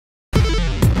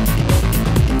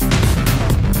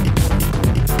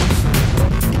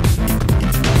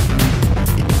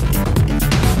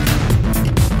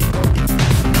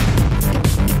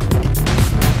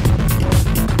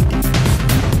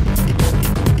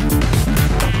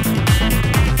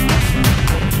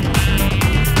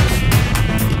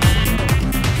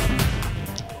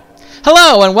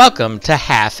Hello and welcome to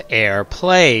Half Air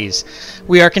Plays.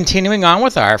 We are continuing on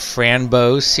with our Fran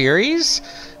series.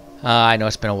 I know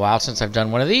it's been a while since I've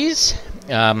done one of these,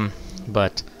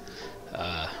 but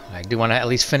I do want to at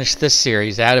least finish this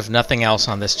series out, if nothing else,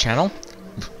 on this channel.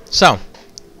 So,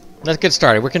 let's get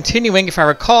started. We're continuing. If I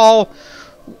recall,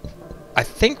 I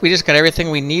think we just got everything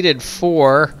we needed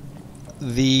for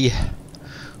the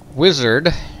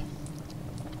wizard,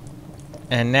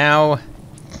 and now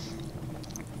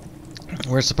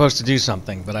we're supposed to do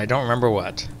something, but I don't remember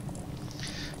what.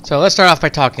 So let's start off by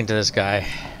talking to this guy.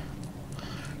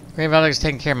 Grave Alex is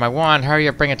taking care of my wand. Hurry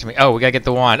up, bring it to me. Oh, we gotta get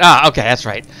the wand. Ah, okay, that's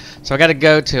right. So I gotta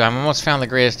go to... I'm almost found the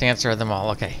greatest answer of them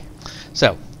all. Okay.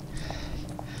 So,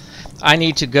 I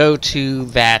need to go to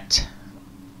that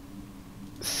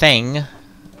thing.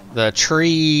 The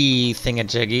tree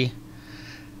thingamajiggy.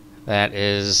 That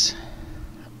is...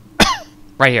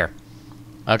 right here.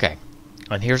 Okay.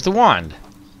 And here's the wand.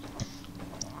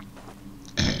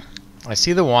 I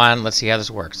see the wand. Let's see how this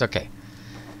works. Okay.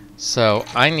 So,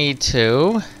 I need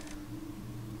to...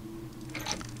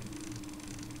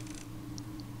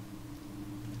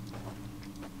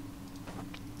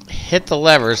 hit the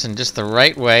levers in just the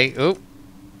right way. Oop.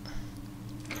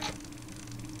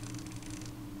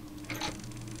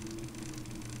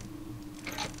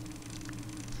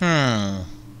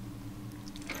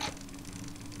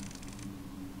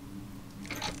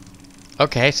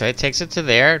 Okay, so it takes it to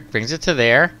there, brings it to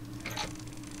there.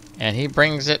 And he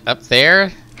brings it up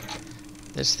there.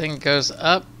 This thing goes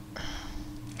up.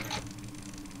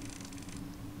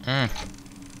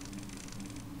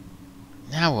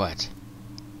 Now what?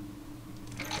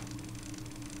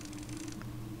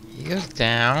 He goes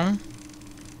down.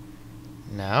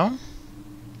 No.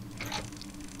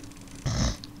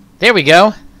 There we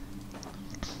go.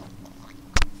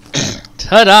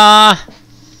 Ta-da!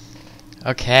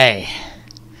 Okay.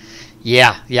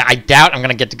 Yeah, I doubt I'm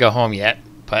gonna get to go home yet.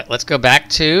 But let's go back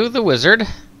to the wizard.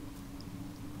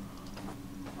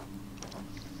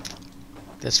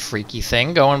 This freaky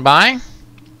thing going by.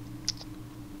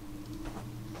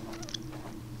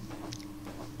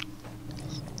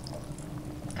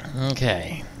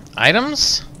 Okay.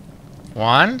 Items.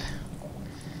 Wand.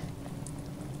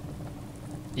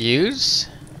 Use.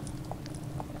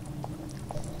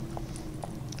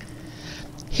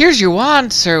 Here's your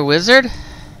wand, Sir Wizard.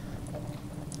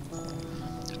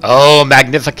 Oh,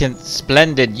 magnificent,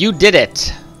 splendid, you did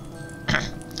it!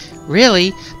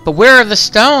 Really? But where are the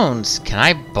stones? Can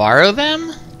I borrow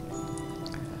them?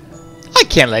 I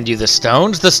can't lend you the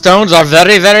stones. The stones are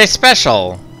very, very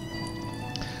special.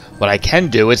 What I can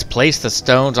do is place the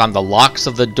stones on the locks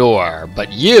of the door,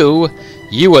 but you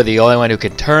are the only one who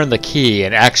can turn the key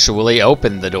and actually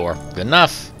open the door. Good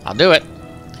enough. I'll do it.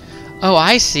 Oh,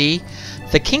 I see.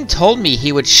 The king told me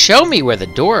he would show me where the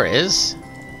door is.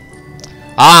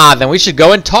 Ah, then we should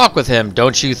go and talk with him,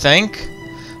 don't you think?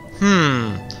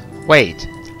 Wait.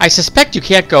 I suspect you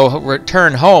can't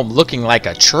return home looking like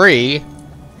a tree.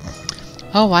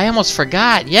 Oh, I almost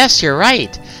forgot. Yes, you're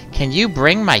right. Can you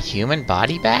bring my human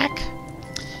body back?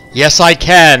 Yes, I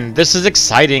can. This is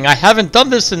exciting. I haven't done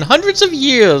this in hundreds of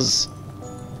years.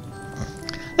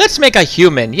 Let's make a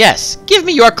human. Yes. Give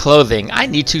me your clothing. I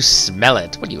need to smell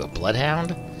it. What are you, a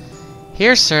bloodhound?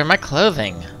 Here, sir, my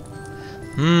clothing.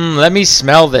 Let me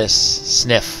smell this.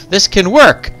 Sniff. This can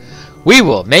work. We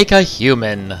will make a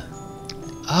human.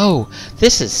 Oh,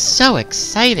 this is so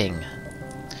exciting.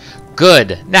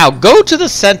 Good. Now go to the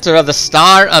center of the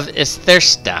Star of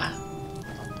Isthersta.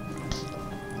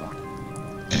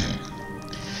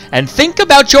 And think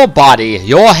about your body,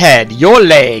 your head, your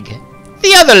leg,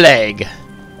 the other leg,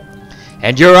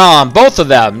 and your arm, both of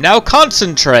them. Now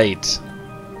concentrate.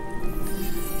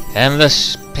 And the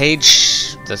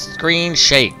screen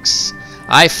shakes.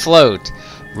 I float.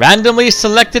 Randomly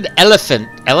selected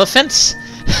elephants?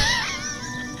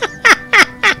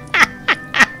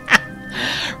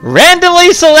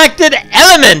 Randomly selected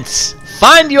elements!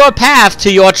 Find your path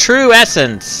to your true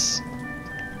essence.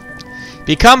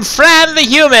 Become Fran the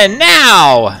human,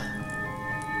 now!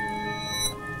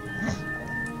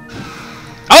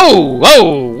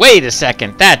 Oh, wait a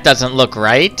second. That doesn't look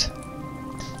right.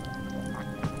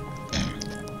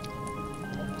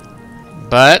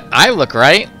 But I look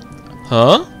right.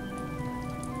 Huh?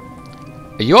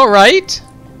 Are you alright?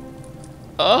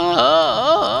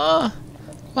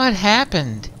 What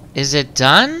happened? Is it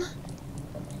done?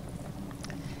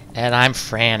 And I'm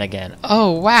Fran again.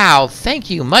 Oh, wow. Thank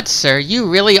you much, sir. You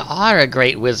really are a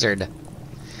great wizard.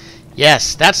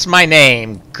 Yes, that's my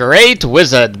name. Great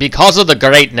Wizard, because of the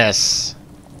greatness.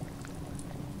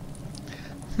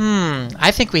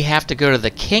 I think we have to go to the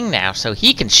king now so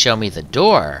he can show me the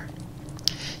door.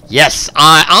 Yes,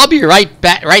 I'll be right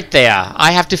back. Right there.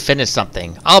 I have to finish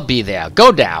something. I'll be there.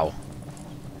 Go now.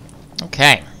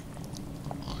 Okay.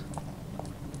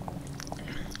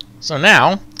 So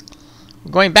now,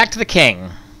 we're going back to the king.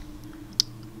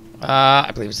 I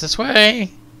believe it's this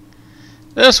way.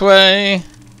 This way.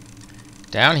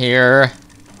 Down here.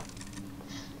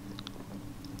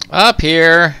 Up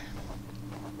here.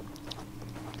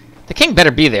 The king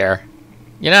better be there.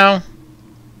 You know?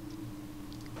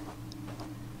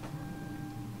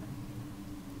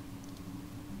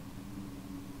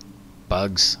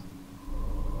 Bugs.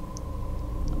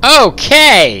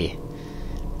 Okay!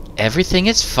 Everything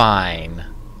is fine.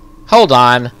 Hold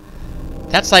on.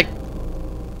 That's like...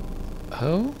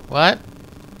 Who? What?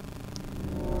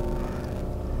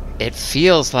 It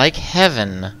feels like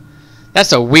heaven.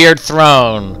 That's a weird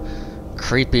throne.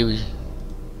 Creepy.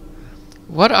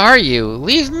 What are you?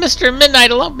 Leave Mr.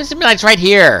 Midnight alone. Mr. Midnight's right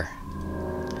here.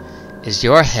 Is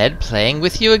your head playing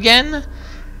with you again?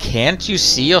 Can't you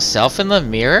see yourself in the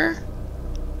mirror?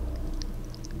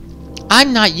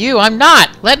 I'm not you. I'm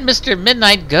not. Let Mr.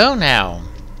 Midnight go now.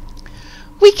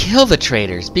 We kill the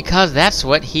traitors because that's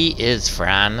what he is,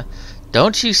 Fran.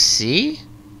 Don't you see?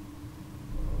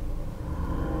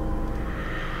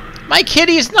 My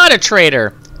kitty is not a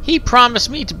traitor. He promised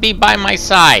me to be by my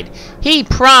side. He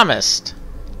promised.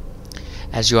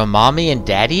 As your mommy and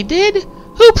daddy did?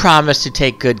 Who promised to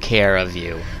take good care of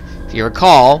you? If you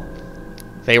recall,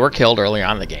 they were killed early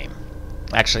on in the game.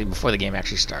 Actually, before the game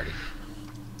actually started.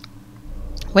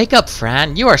 Wake up,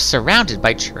 Fran. You are surrounded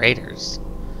by traitors.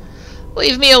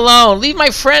 Leave me alone. Leave my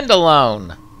friend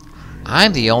alone.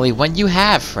 I'm the only one you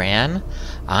have, Fran.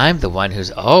 I'm the one who's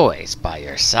always by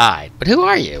your side. But who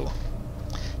are you?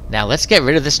 Now let's get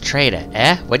rid of this traitor,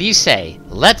 eh? What do you say?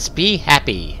 Let's be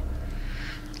happy.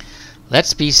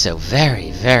 Let's be so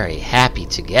very, very happy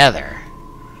together.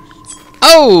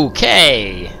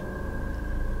 Okay!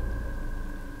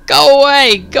 Go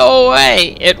away! Go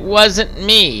away! It wasn't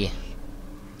me.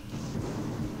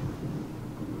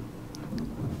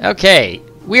 Okay,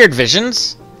 weird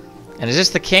visions. And is this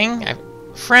the king?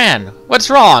 Fran,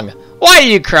 what's wrong? Why are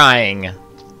you crying?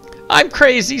 I'm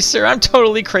crazy, sir. I'm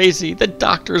totally crazy. The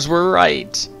doctors were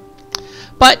right.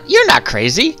 But you're not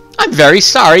crazy. I'm very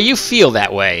sorry you feel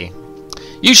that way.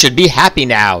 You should be happy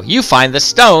now. You find the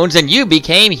stones and you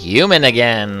became human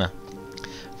again.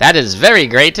 That is very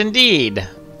great indeed.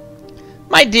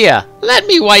 My dear, let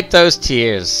me wipe those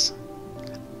tears.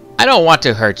 I don't want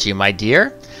to hurt you, my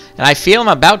dear. And I feel I'm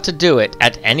about to do it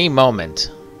at any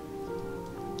moment.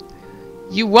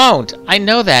 You won't. I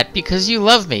know that because you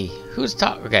love me. Who's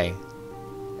talking? Okay.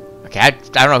 Okay, I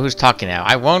don't know who's talking now.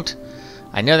 I won't.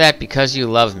 I know that because you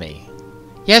love me.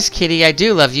 Yes, Kitty, I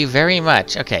do love you very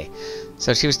much. Okay.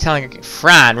 So she was telling her,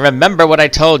 Fran, remember what I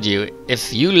told you.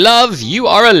 If you love, you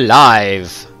are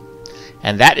alive.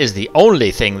 And that is the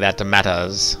only thing that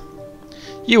matters.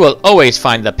 You will always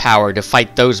find the power to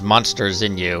fight those monsters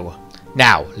in you.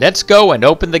 Now, let's go and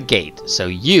open the gate so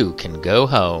you can go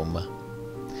home.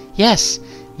 Yes,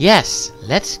 yes,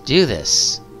 let's do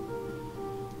this.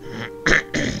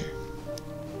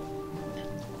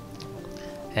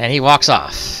 And he walks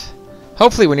off.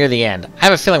 Hopefully we're near the end. I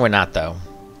have a feeling we're not, though.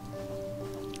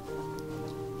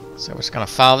 So we're just going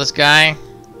to follow this guy.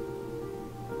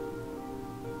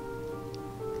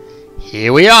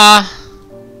 Here we are.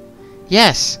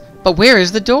 Yes, but where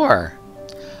is the door?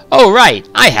 Oh, right.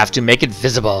 I have to make it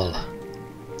visible.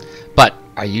 But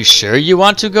are you sure you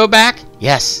want to go back?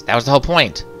 Yes, that was the whole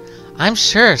point. I'm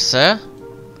sure, sir.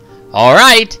 All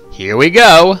right, here we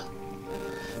go.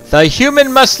 The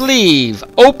human must leave.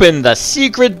 Open the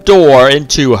secret door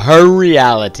into her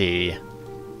reality.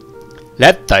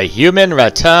 Let the human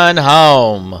return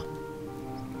home.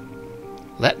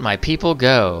 Let my people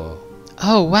go.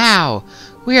 Oh, wow.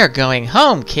 We are going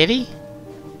home, Kitty.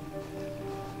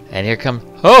 And here comes...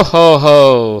 Ho, ho,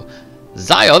 ho.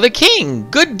 Zio the king,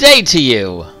 good day to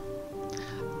you.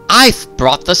 I've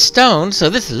brought the stone so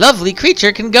this lovely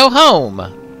creature can go home.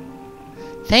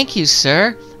 Thank you,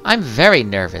 sir. I'm very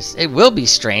nervous. It will be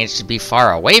strange to be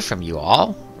far away from you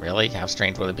all. Really? How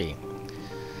strange will it be?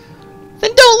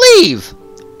 Then don't leave!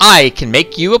 I can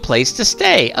make you a place to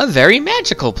stay. A very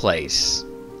magical place.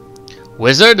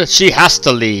 Wizard, she has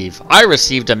to leave. I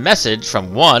received a message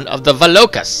from one of the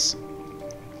Velokas.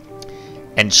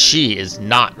 And she is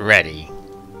not ready.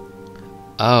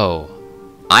 Oh,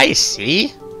 I see.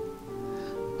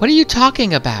 What are you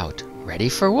talking about? Ready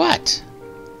for what?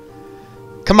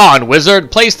 Come on,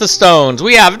 wizard, place the stones.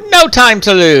 We have no time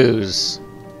to lose.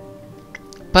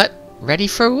 But ready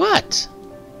for what?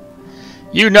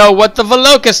 You know what the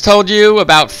Velokas told you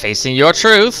about facing your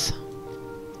truth.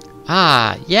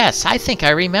 Ah, yes, I think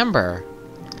I remember.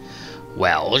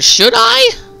 Well, should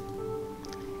I?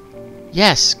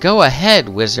 Yes, go ahead,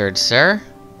 wizard sir.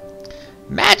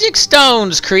 Magic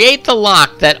stones create the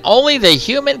lock that only the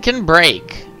human can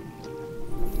break.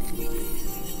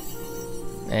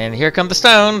 And here come the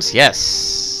stones.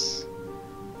 Yes.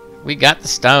 We got the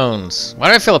stones. Why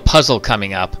do I feel a puzzle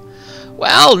coming up?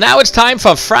 Well, now it's time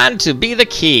for Fran to be the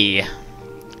key.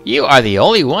 You are the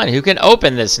only one who can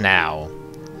open this now.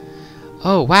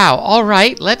 Oh, wow. All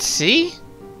right, let's see.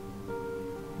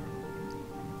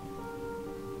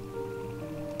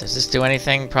 Does this do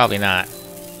anything? Probably not.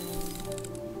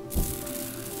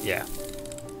 Yeah.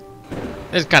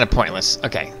 This is kind of pointless.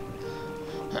 Okay.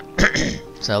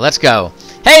 So let's go.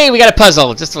 Hey, we got a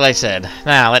puzzle, just what I said.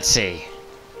 Now, let's see.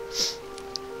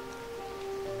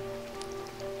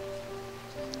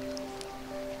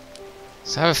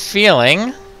 So I have a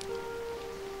feeling...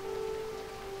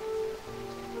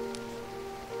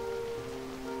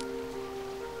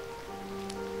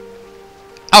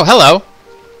 Oh, hello!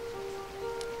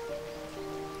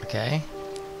 Okay.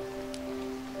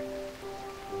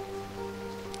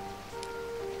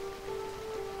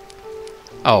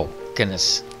 Oh,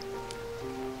 goodness.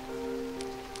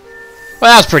 Well,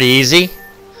 that was pretty easy.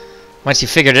 Once you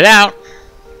figured it out.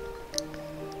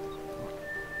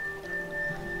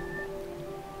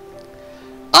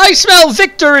 I smell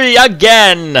victory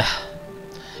again!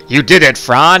 You did it,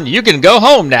 Fran. You can go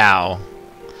home now.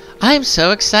 I'm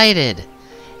so excited.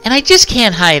 And I just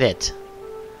can't hide it.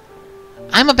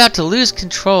 I'm about to lose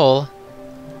control.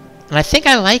 And I think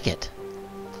I like it.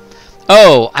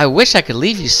 Oh, I wish I could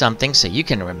leave you something so you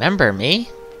can remember me.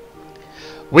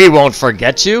 We won't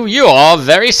forget you. You are a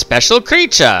very special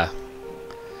creature.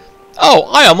 Oh,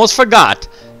 I almost forgot.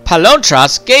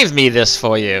 Palontras gave me this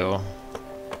for you.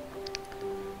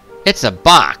 It's a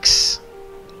box.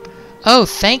 Oh,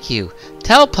 thank you.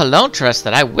 Tell Palontras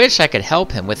that I wish I could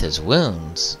help him with his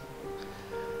wounds.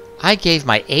 I gave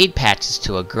my aid patches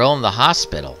to a girl in the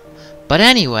hospital. But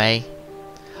anyway...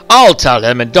 I'll tell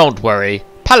him, and don't worry.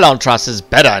 Palontras is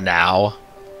better now.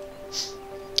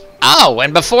 Oh,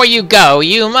 and before you go,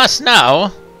 you must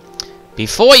know.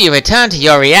 Before you return to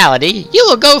your reality, you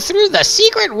will go through the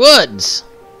secret woods.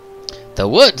 The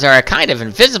woods are a kind of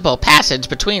invisible passage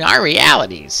between our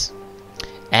realities.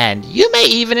 And you may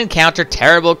even encounter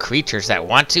terrible creatures that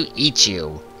want to eat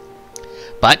you.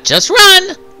 But just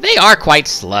run! They are quite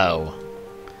slow.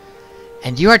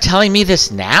 And you are telling me this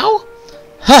now?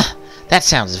 Huh, that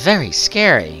sounds very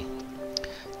scary.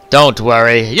 Don't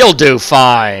worry, you'll do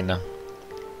fine.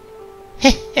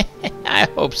 I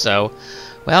hope so.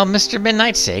 Well, Mr.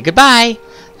 Midnight, say goodbye.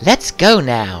 Let's go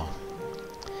now.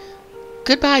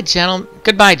 Goodbye,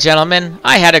 gentlemen.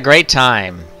 I had a great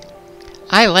time.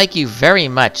 I like you very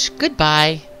much.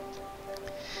 Goodbye.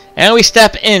 And we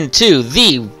step into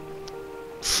the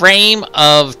frame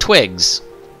of twigs.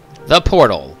 The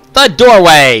portal. The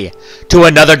doorway to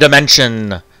another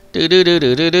dimension.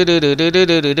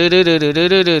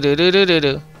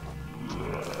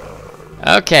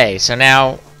 Okay, so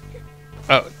now...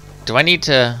 Oh, do I need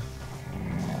to...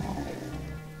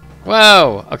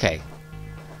 Whoa, okay.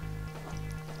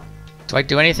 Do I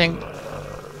do anything?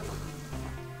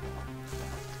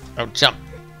 Oh, jump.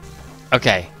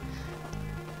 Okay.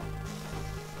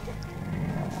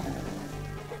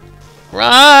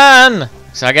 Run!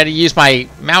 So I gotta use my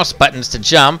mouse buttons to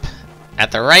jump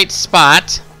at the right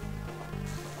spot.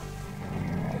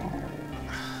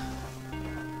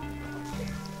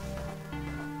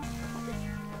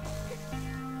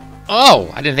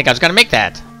 Oh, I didn't think I was gonna make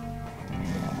that.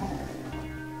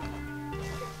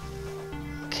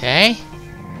 Okay.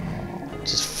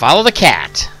 Just follow the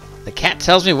cat. The cat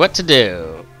tells me what to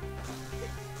do.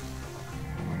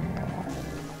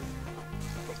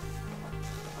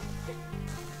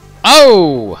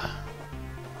 Oh!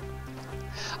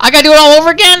 I gotta do it all over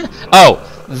again? Oh,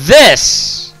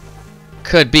 this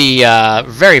could be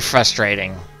very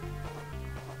frustrating.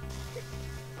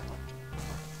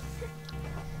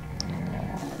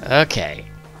 Okay.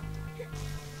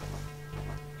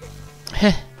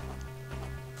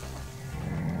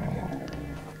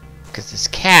 Because this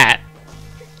cat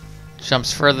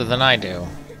jumps further than I do.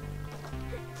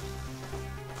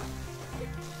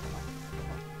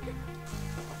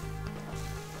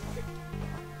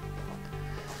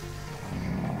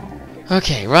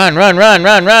 Okay, run, run, run,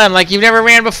 run, run, like you've never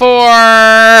ran before!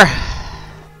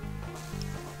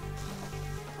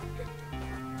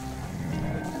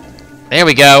 There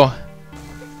we go.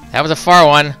 That was a far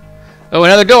one. Oh,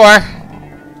 another door!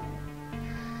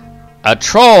 A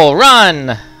troll,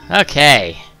 run!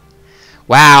 Okay.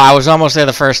 Wow, I was almost there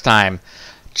the first time.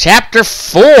 Chapter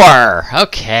 4!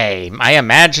 Okay, my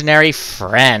imaginary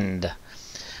friend.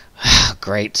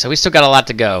 Great, so we still got a lot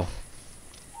to go.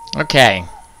 Okay.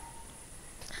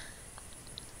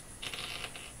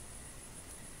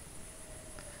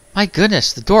 My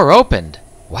goodness, the door opened.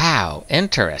 Wow,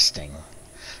 interesting.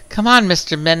 Come on,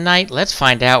 Mr. Midnight, let's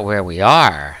find out where we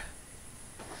are.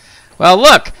 Well,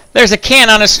 look, there's a can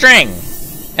on a string.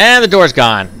 And the door's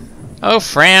gone. Oh,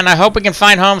 Fran, I hope we can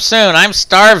find home soon. I'm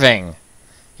starving.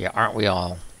 Yeah, aren't we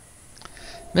all?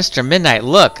 Mr. Midnight,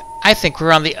 look, I think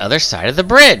we're on the other side of the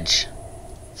bridge.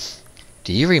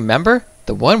 Do you remember?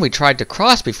 The one we tried to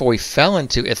cross before we fell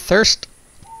into a thirst.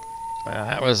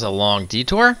 That was a long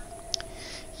detour.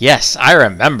 Yes, I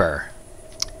remember.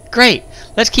 Great.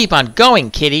 Let's keep on going,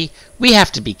 Kitty. We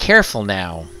have to be careful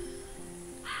now.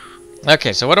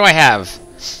 Okay, so what do I have?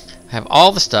 I have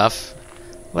all the stuff.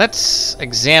 Let's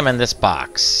examine this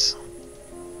box.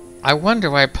 I wonder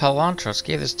why Palantros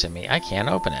gave this to me. I can't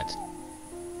open it.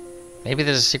 Maybe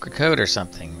there's a secret code or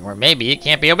something. Or maybe it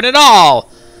can't be opened at all.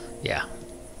 Yeah.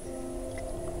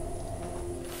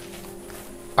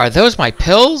 Are those my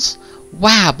pills?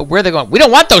 Wow, but where are they going? We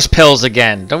don't want those pills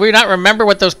again. Don't we not remember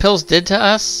what those pills did to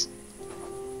us?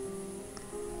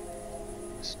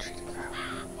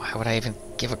 Why would I even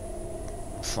give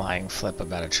a flying flip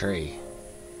about a tree?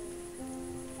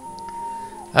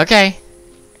 Okay.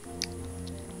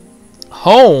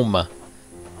 Home.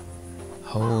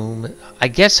 Home. I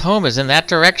guess home is in that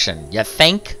direction. You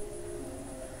think?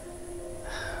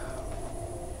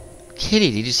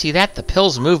 Kitty, did you see that? The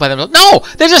pills move by themselves. No!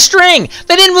 There's a string!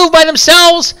 They didn't move by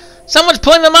themselves! Someone's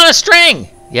pulling them on a string!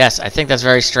 Yes, I think that's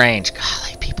very strange.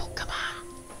 Golly, people, come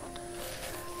on.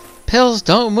 Pills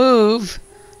don't move.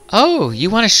 Oh, you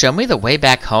want to show me the way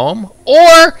back home?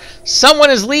 Or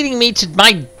someone is leading me to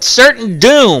my certain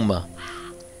doom.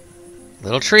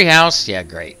 Little treehouse. Yeah,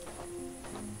 great.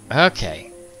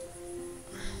 Okay.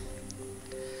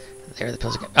 There the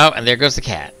pills are. Oh, and there goes the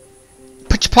cat.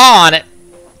 Put your paw on it.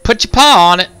 Put your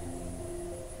paw on it.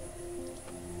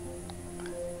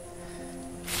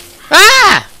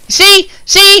 Ah! See?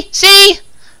 See? See?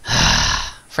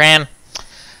 Fran.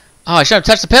 Oh, I should have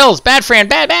touched the pills. Bad, Fran.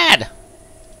 Bad, bad.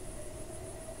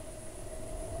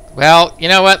 Well, you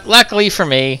know what? Luckily for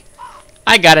me,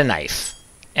 I got a knife.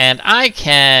 And I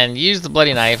can use the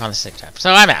bloody knife on the stick trap.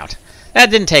 So I'm out.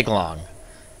 That didn't take long.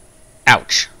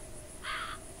 Ouch.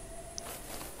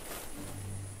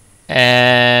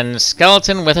 And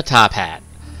skeleton with a top hat.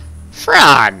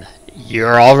 Fran,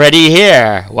 you're already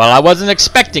here. Well, I wasn't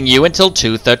expecting you until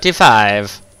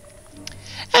 2:35.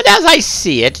 And as I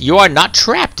see it, you are not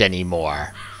trapped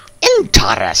anymore.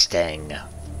 Interesting.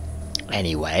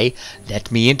 Anyway,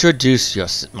 let me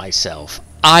introduce myself.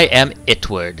 I am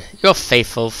Itward, your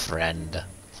faithful friend.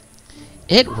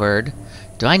 Itward?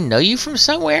 Do I know you from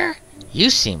somewhere? You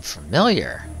seem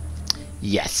familiar.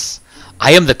 Yes,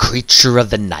 I am the creature of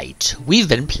the night. We've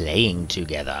been playing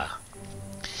together.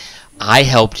 I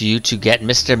helped you to get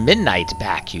Mr. Midnight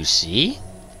back, you see.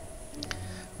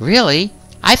 Really?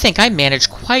 I think I managed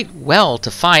quite well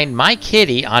to find my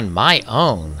kitty on my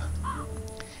own.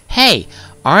 Hey,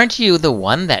 aren't you the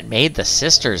one that made the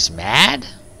sisters mad?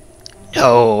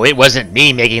 No, it wasn't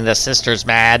me making the sisters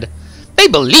mad. They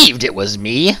believed it was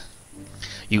me.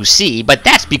 You see, but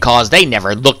that's because they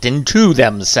never looked into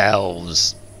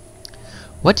themselves.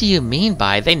 What do you mean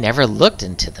by they never looked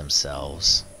into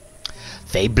themselves?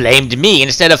 They blamed me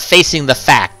instead of facing the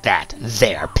fact that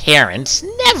their parents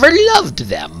never loved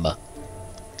them.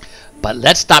 But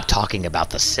let's stop talking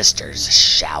about the sisters,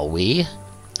 shall we?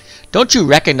 Don't you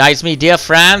recognize me, dear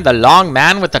Fran, the long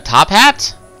man with the top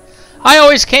hat? I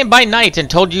always came by night and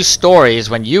told you stories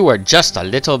when you were just a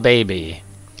little baby.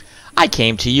 I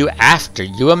came to you after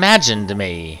you imagined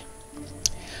me.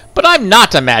 But I'm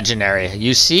not imaginary,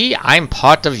 you see, I'm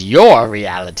part of your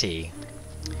reality.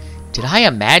 Did I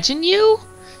imagine you?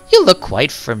 You look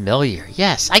quite familiar.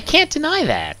 Yes, I can't deny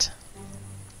that.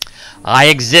 I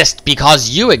exist because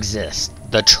you exist.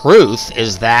 The truth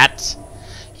is that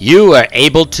you are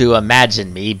able to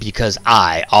imagine me because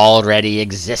I already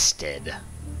existed.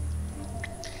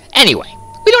 Anyway,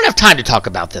 we don't have time to talk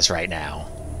about this right now.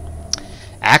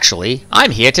 Actually,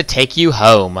 I'm here to take you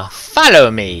home. Follow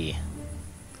me.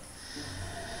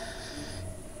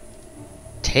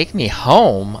 Take me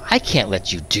home? I can't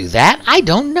let you do that. I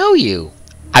don't know you.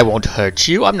 I won't hurt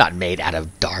you. I'm not made out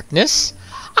of darkness.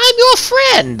 I'm your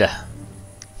friend.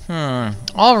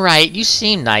 All right, you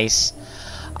seem nice.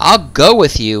 I'll go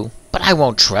with you, but I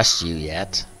won't trust you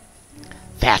yet.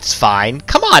 That's fine.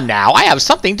 Come on now. I have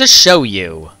something to show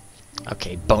you.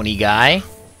 Okay, bony guy.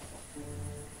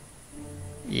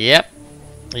 Yep.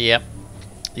 Yep.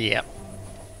 Yep.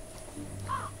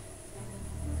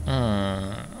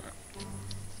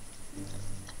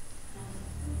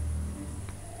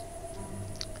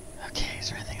 Okay, is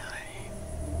there anything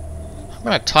I'm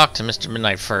gonna talk to Mr.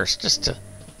 Midnight first, just to...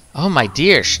 Oh, my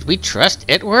dear, should we trust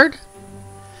Itward?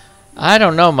 I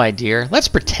don't know, my dear. Let's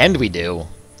pretend we do,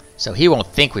 so he won't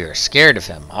think we are scared of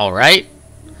him, alright?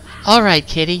 Alright,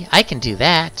 kitty, I can do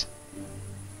that.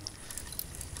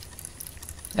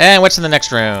 And what's in the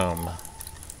next room?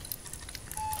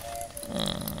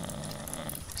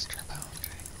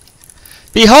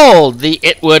 Behold, the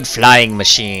Itwood flying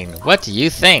machine. What do you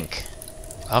think?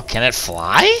 Well, can it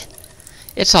fly?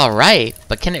 It's alright,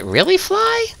 but can it really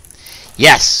fly?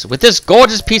 Yes, with this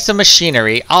gorgeous piece of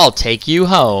machinery, I'll take you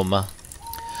home.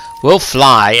 We'll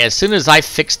fly as soon as I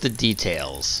fix the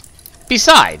details.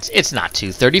 Besides, it's not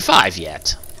 2:35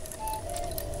 yet.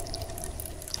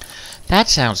 That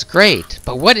sounds great,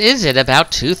 but what is it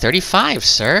about 2:35,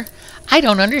 sir? I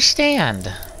don't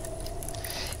understand.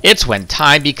 It's when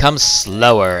time becomes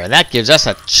slower, and that gives us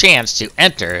a chance to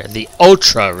enter the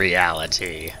Ultra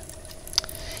Reality.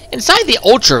 Inside the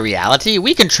Ultra Reality,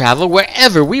 we can travel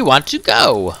wherever we want to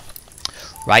go.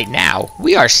 Right now,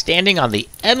 we are standing on the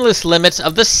endless limits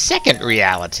of the second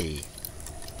reality.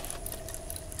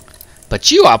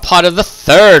 But you are part of the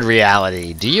third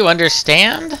reality. Do you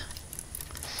understand?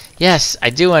 Yes, I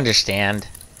do understand.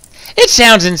 It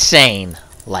sounds insane,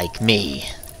 like me.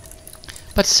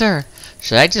 But sir,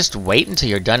 should I just wait until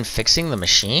you're done fixing the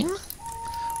machine?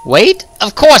 Wait?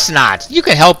 Of course not! You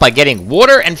can help by getting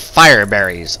water and fire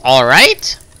berries,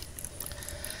 alright?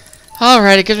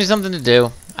 Alright, it gives me something to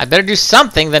do. I better do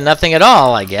something than nothing at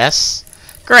all, I guess.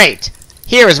 Great!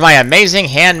 Here is my amazing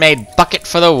handmade bucket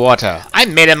for the water. I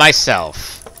made it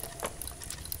myself.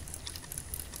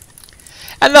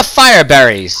 And the fire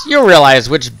berries! You realize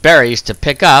which berries to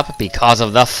pick up because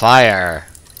of the fire.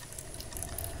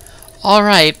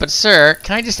 Alright, but sir,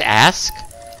 can I just ask,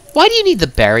 why do you need the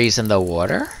berries and the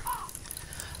water?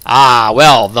 Ah,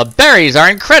 well, the berries are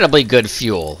incredibly good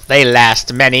fuel. They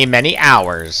last many, many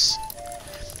hours.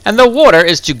 And the water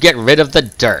is to get rid of the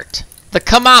dirt. The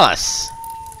Kamalas.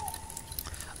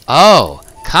 Oh,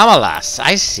 Kamalas,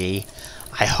 I see.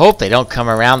 I hope they don't come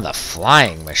around the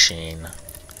flying machine.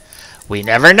 We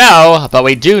never know, but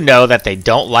we do know that they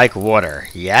don't like water,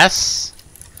 yes?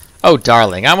 Oh,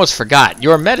 darling, I almost forgot.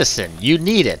 Your medicine. You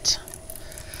need it.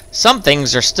 Some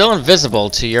things are still invisible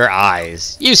to your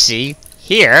eyes. You see,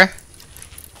 here.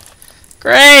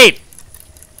 Great!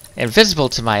 Invisible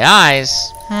to my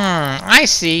eyes? I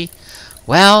see.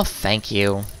 Well, thank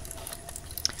you.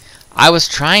 I was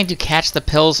trying to catch the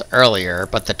pills earlier,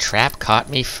 but the trap caught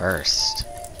me first.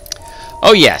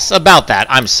 Oh yes, about that,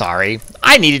 I'm sorry.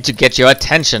 I needed to get your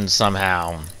attention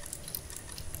somehow.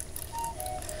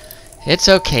 It's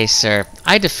okay, sir.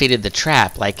 I defeated the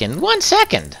trap, like in 1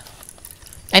 second.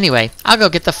 Anyway, I'll go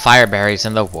get the fire berries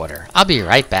and the water. I'll be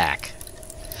right back.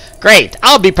 Great!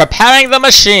 I'll be preparing the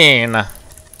machine!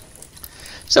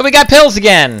 So we got pills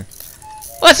again!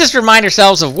 Let's just remind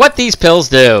ourselves of what these pills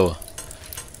do.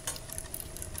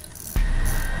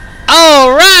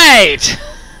 Alright!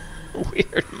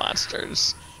 Weird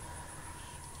monsters.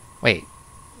 Wait.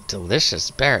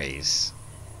 Delicious berries.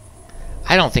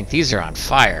 I don't think these are on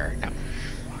fire. No.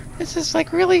 This is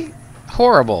like really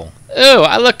horrible. Ooh,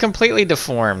 I look completely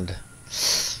deformed.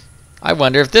 I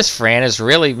wonder if this Fran is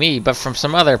really me, but from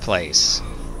some other place.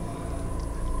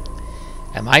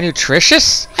 Am I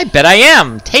nutritious? I bet I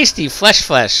am. Tasty flesh.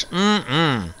 Did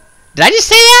I just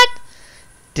say that?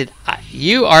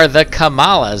 You are the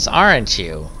Kamalas, aren't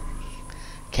you?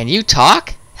 Can you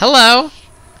talk? Hello?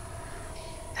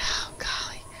 Oh,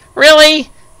 golly. Really?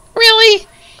 Really?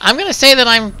 I'm gonna say that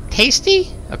I'm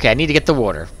tasty? Okay, I need to get the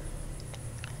water.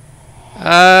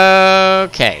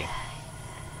 Okay.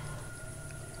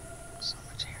 So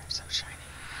much hair, so shiny.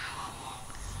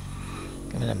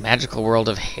 I'm in a magical world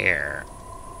of hair.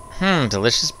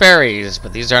 Delicious berries,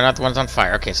 but these are not the ones on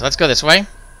fire. Okay, so let's go this way.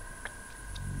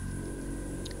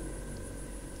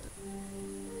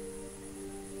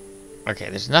 Okay,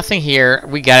 there's nothing here.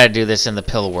 We gotta do this in the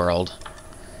pill world.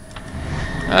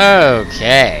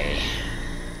 Okay.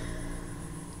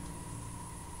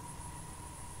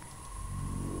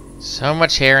 So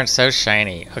much hair and so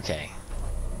shiny. Okay.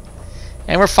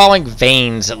 And we're following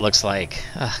veins, it looks like.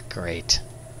 Ah, great.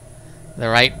 The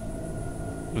right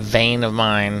vein of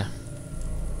mine.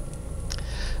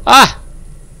 Ah!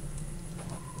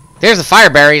 There's the fire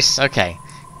berries. Okay.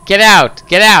 Get out!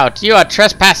 Get out! You are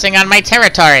trespassing on my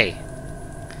territory!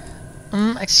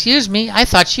 Excuse me, I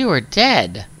thought you were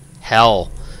dead.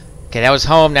 Hell. Okay, that was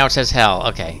home, now it says hell.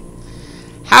 Okay.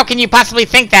 How can you possibly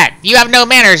think that? You have no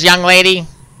manners, young lady.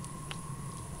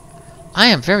 I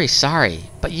am very sorry,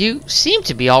 but you seem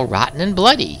to be all rotten and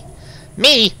bloody.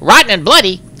 Me? Rotten and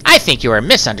bloody? I think you are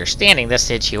misunderstanding the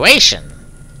situation.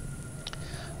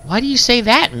 Why do you say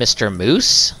that, Mr.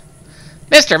 Moose?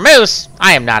 Mr. Moose?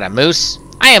 I am not a moose.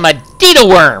 I am a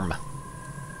deedleworm.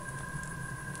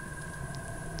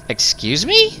 Excuse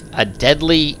me? A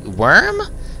deadly worm?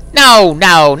 No,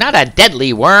 not a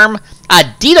deadly worm. A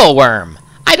deedleworm.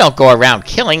 I don't go around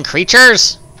killing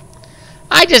creatures.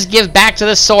 I just give back to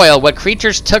the soil what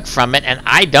creatures took from it, and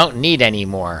I don't need any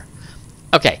more.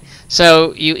 Okay,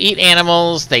 so you eat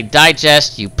animals, they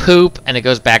digest, you poop, and it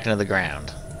goes back into the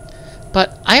ground.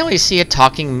 But I only see a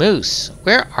talking moose.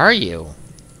 Where are you?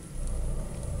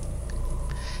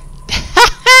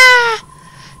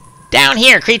 Down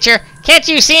here, creature. Can't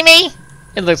you see me?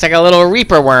 It looks like a little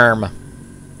reaper worm.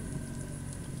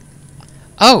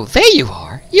 Oh, there you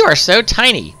are. You are so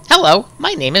tiny. Hello,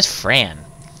 my name is Fran.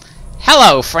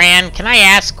 Hello, Fran. Can I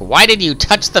ask, why did you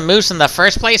touch the moose in the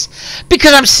first place?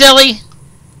 Because I'm silly.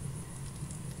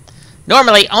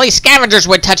 Normally, only scavengers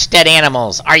would touch dead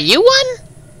animals. Are you one?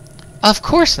 Of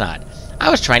course not. I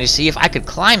was trying to see if I could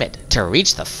climb it to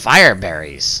reach the fire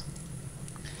berries.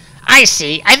 I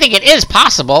see. I think it is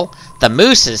possible. The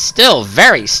moose is still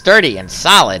very sturdy and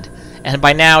solid, and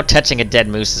by now touching a dead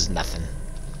moose is nothing.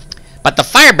 But the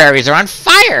fire berries are on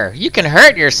fire! You can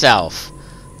hurt yourself!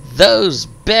 Those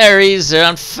berries are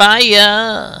on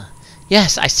fire!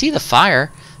 Yes, I see the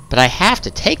fire, but I have to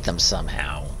take them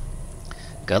somehow.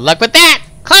 Good luck with that!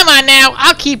 Climb on now!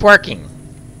 I'll keep working!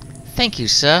 Thank you,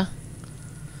 sir.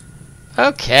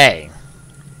 Okay.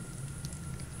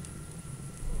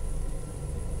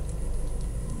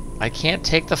 I can't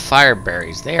take the fire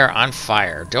berries. They are on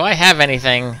fire. Do I have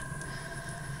anything?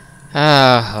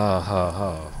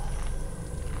 I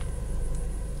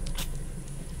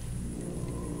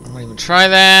won't even try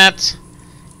that.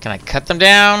 Can I cut them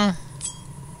down?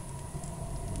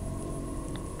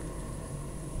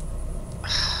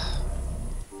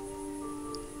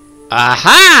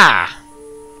 Aha!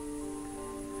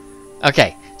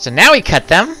 Okay, so now we cut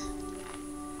them.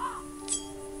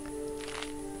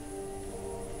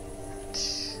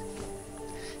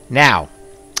 Now,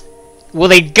 will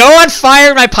they go on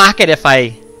fire in my pocket if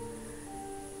I...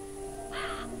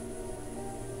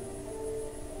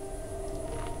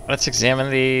 Let's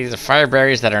examine the fire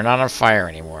berries that are not on fire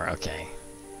anymore. Okay.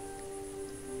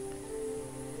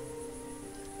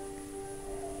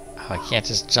 Oh, I can't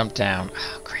just jump down.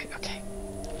 Oh, great. Okay.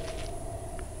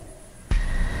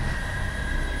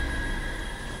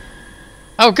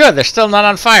 Oh, good. They're still not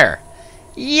on fire.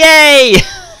 Yay!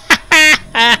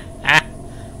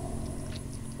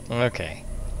 Okay.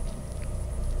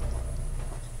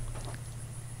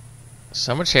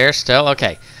 So much hair still.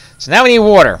 Okay. So now we need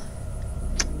water.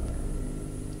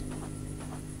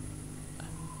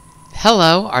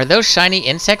 Hello, are those shiny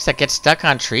insects that get stuck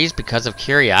on trees because of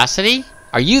curiosity?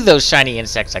 Are you those shiny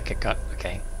insects that get cut?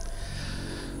 Okay.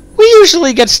 We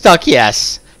usually get stuck,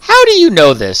 yes. How do you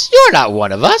know this? You're not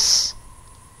one of us.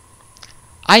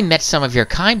 I met some of your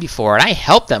kind before, and I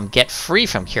helped them get free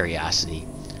from curiosity.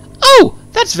 Oh,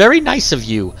 that's very nice of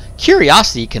you.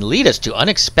 Curiosity can lead us to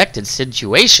unexpected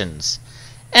situations.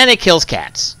 And it kills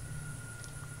cats.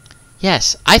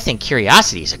 Yes, I think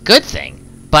curiosity is a good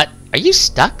thing. But are you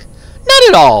stuck? Not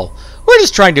at all. We're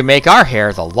just trying to make our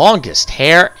hair the longest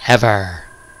hair ever.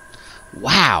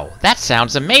 Wow, that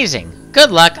sounds amazing.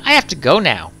 Good luck. I have to go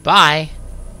now. Bye.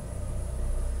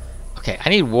 Okay, I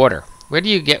need water. Where do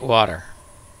you get water?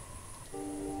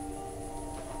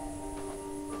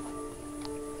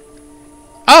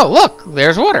 Oh, look,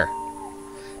 there's water.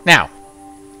 Now.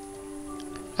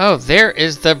 Oh, there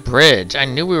is the bridge. I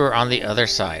knew we were on the other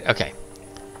side. Okay.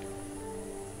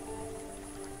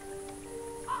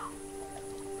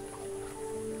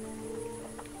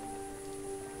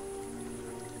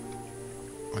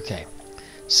 Okay.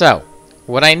 So,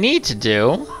 what I need to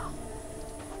do...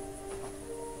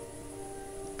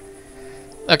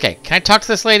 Okay, can I talk to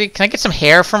this lady? Can I get some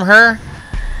hair from her?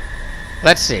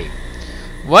 Let's see.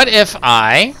 What if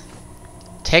I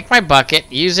take my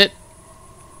bucket, use it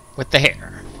with the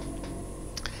hair?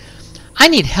 I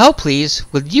need help, please.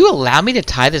 Would you allow me to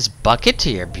tie this bucket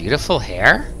to your beautiful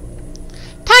hair?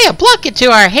 Tie a bucket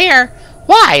to our hair?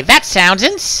 Why, that sounds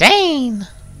insane.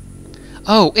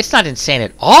 Oh, it's not insane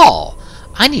at all.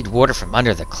 I need water from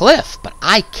under the cliff, but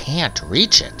I can't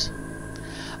reach it.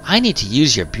 I need to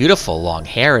use your beautiful long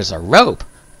hair as a rope.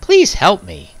 Please help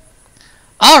me.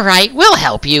 All right, we'll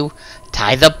help you.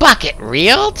 Tie the bucket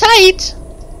real tight.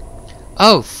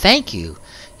 Oh, thank you.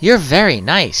 You're very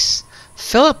nice.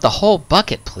 Fill up the whole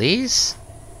bucket, please.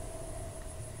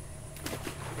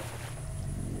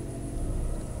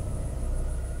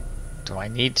 Do I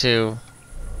need to...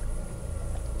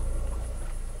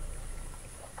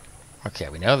 Okay,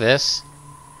 we know this.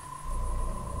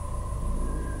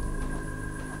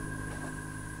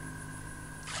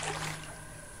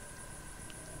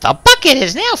 The bucket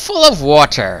is now full of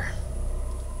water.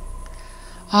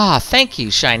 Ah, thank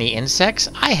you, shiny insects.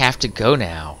 I have to go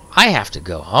now. I have to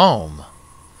go home.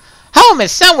 Home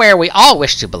is somewhere we all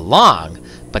wish to belong.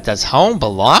 But does home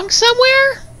belong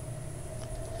somewhere?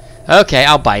 Okay,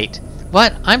 I'll bite.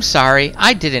 What? I'm sorry.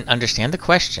 I didn't understand the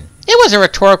question. It was a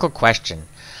rhetorical question.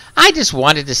 I just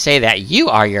wanted to say that you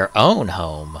are your own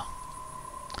home.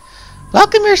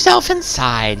 Welcome yourself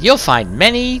inside. You'll find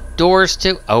many doors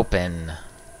to open.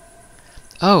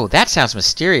 Oh, that sounds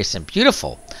mysterious and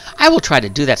beautiful. I will try to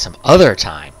do that some other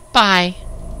time. Bye.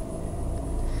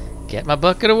 Get my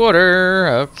bucket of water.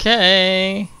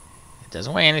 Okay. It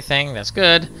doesn't weigh anything. That's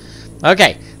good.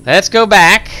 Okay, let's go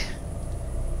back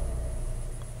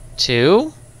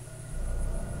to...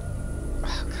 Oh,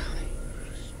 golly.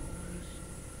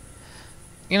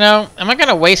 You know, am I going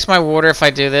to waste my water if I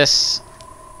do this?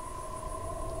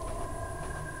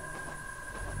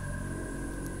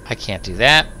 I can't do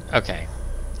that. Okay.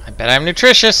 I bet I'm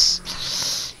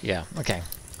nutritious. Yeah, okay.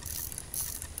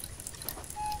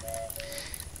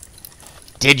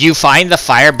 Did you find the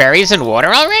fire berries and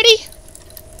water already?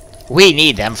 We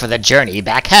need them for the journey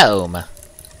back home.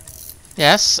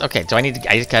 Yes, okay,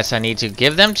 I guess I need to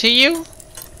give them to you?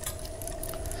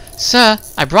 Sir,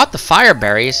 I brought the fire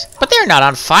berries, but they're not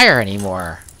on fire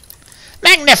anymore.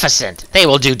 Magnificent! They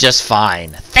will do just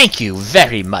fine. Thank you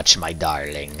very much, my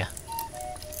darling.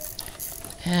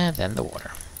 And then the water.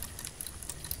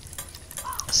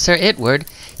 Sir Itward,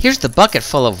 here's the bucket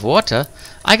full of water.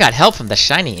 I got help from the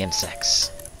shiny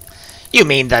insects. You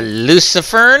mean the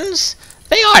luciferns?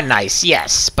 They are nice,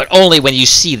 yes, but only when you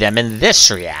see them in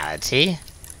this reality.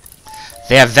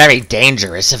 They are very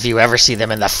dangerous if you ever see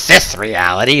them in the 5th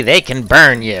reality. They can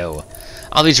burn you.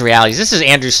 All these realities. This is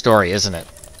Andrew's story, isn't it?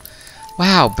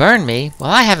 Wow, burn me? Well,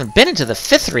 I haven't been into the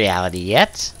 5th reality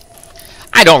yet.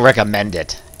 I don't recommend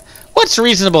it. What's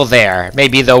reasonable there may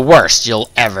be the worst you'll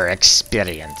ever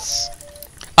experience.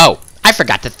 Oh, I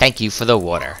forgot to thank you for the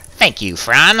water. Thank you,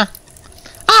 Fran.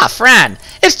 Ah, Fran,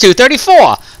 it's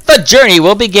 2:34. The journey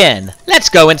will begin. Let's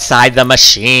go inside the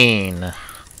machine.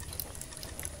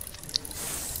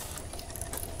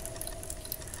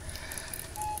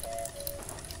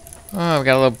 Oh, we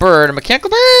got a little bird, a mechanical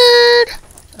bird.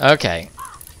 Okay.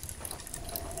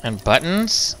 And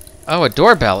buttons. Oh, a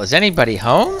doorbell. Is anybody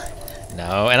home?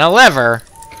 No, and a lever.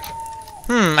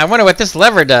 I wonder what this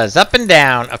lever does. Up and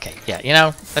down. Okay, yeah, you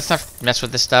know, let's not mess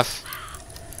with this stuff.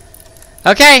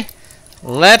 Okay,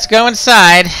 let's go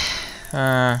inside.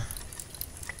 And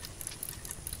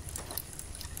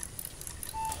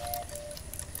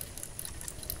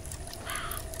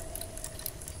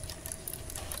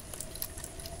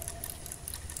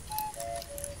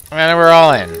we're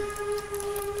all in.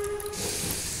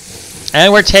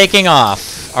 And we're taking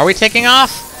off. Are we taking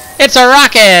off? It's a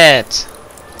rocket!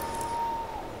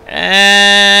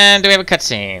 And do we have a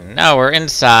cutscene? No, we're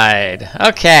inside.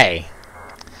 Okay.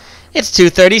 It's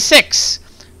 2:36.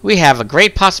 We have a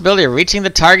great possibility of reaching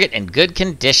the target in good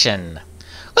condition.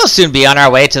 We'll soon be on our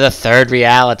way to the 3rd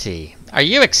reality. Are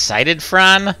you excited,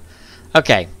 Fran?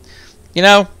 Okay. You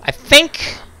know, I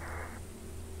think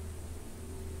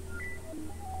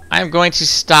I'm going to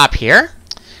stop here.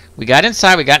 We got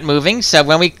inside, we got moving, so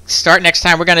when we start next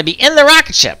time, we're going to be in the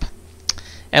rocket ship.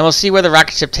 And we'll see where the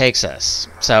rocket ship takes us.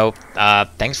 So,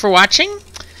 thanks for watching.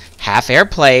 Half Air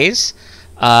Plays.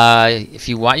 If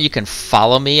you want, you can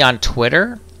follow me on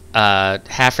Twitter.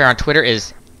 Half Air on Twitter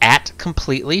is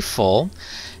 @CompletelyFull.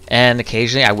 And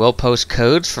occasionally I will post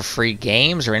codes for free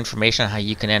games or information on how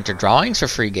you can enter drawings for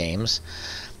free games.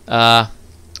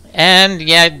 And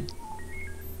yeah, and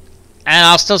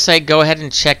I'll still say go ahead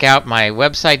and check out my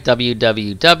website,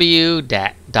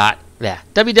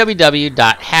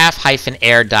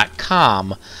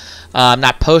 www.half-air.com. I'm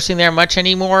not posting there much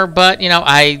anymore, but you know,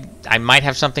 I might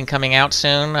have something coming out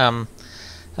soon.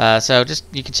 So just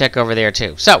you can check over there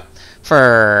too. So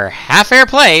for Half Air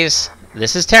Plays,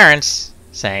 this is Terrence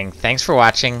saying thanks for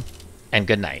watching and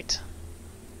good night.